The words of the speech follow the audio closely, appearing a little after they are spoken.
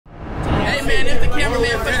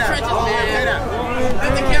cameraman for the trenches, man.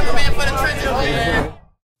 That's the cameraman for the trenches, man.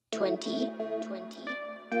 20.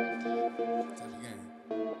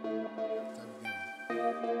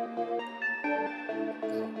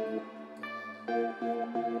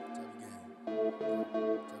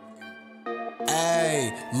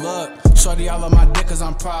 Hey, look, shorty all on my dick cause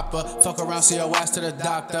I'm proper. Fuck around, see your ass to the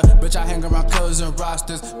doctor. Bitch, I hang around killers and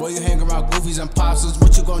rosters. Boy, you hang around goofies and imposters.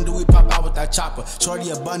 What you gonna do? We pop out with that chopper. Shorty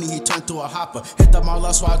a bunny, he turned to a hopper. Hit the mall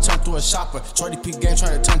up so I turn to a shopper. Shorty peep game, try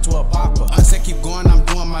to turn to a popper. I say keep going, I'm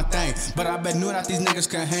doing my thing. But I bet knew that these niggas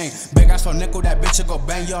can hang. Big ass for nickel, that bitch will go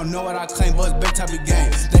bang. You don't know what I claim, but it's big type of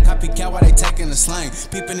game. They copycat while they taking the slang.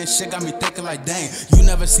 Peeping this shit got me thinking like dang. You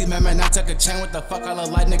never see man, I took a chain. What the fuck I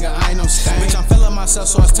look like, nigga? I ain't no stain. Bitch, I'm feeling myself,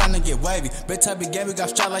 so it's time to get wavy. Bitch, I be gay, we got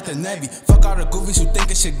strapped like the Navy. Fuck all the goofies who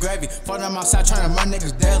think it's shit gravy. Fuck them outside trying to run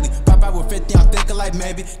niggas daily. Pop out with 50, I'm thinking like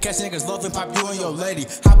maybe. Catch niggas loafing, pop you and your lady.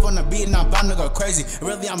 Hop on the beat and I'm bound to go crazy.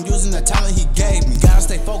 Really, I'm using the talent he gave me. Gotta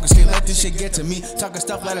stay focused, can't let this shit get to me. Talking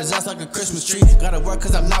stuff like his ass like a Christmas tree. Gotta work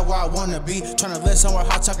cause I'm not where I wanna be. Trying to live somewhere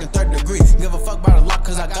hot, talking third degree. Give a fuck about the lock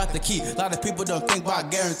cause I got the key. A lot of people don't think, but I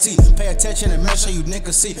guarantee. Pay attention and make sure you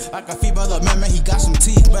niggas see. Like a female up, man, he got some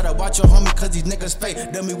teeth. Better watch your homie cause these niggas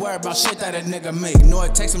fake. Don't be worried about shit that a nigga make. Know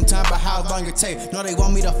it takes some time, but how long it take. Know they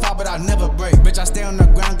want me to fall, but I never break. Bitch, I stay on the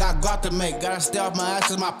ground, got to make. Gotta stay off my ass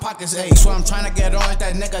cause my pockets ache. So I'm trying to get on like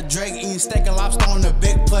that nigga Drake. Eating steak and lobster on the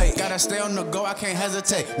big plate. Gotta stay on the go, I can't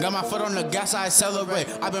hesitate. Got my foot on the gas, I accelerate.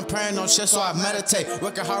 I've been praying on shit, so I meditate.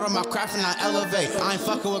 Working hard on my craft and I elevate. I ain't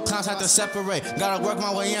fucking with clowns, have to separate. Gotta work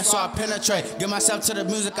my way in, so I penetrate. Give myself to the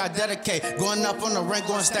music, I dedicate. Going up on the rank,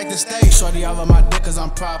 going stage to stage. Shorty all on my dick cause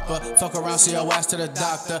I'm proper. Fuck around, see your ass to the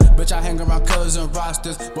doctor. Bitch, I hang around killers and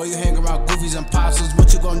rosters. Boy, you hang around goofies and imposters.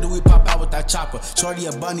 What you gonna do? We pop out with that chopper. Shorty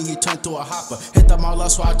a bunny, he turned to a hopper. Hit the mall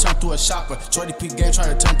up so I turn to a shopper. Shorty peep game, try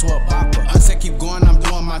to turn to a bopper. I say keep going, I'm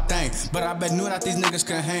doing my thing. But I bet knew that these niggas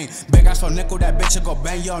can hang. Big ass for nickel, that bitch will go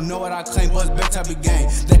bang. You don't know what I claim, but it's big type of game.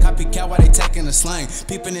 They copycat while they taking the slang.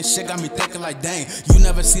 Peeping this shit got me thinking like dang. You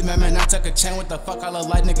never see man, I took a chain. What the fuck I look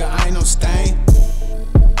like, nigga? I ain't no stain.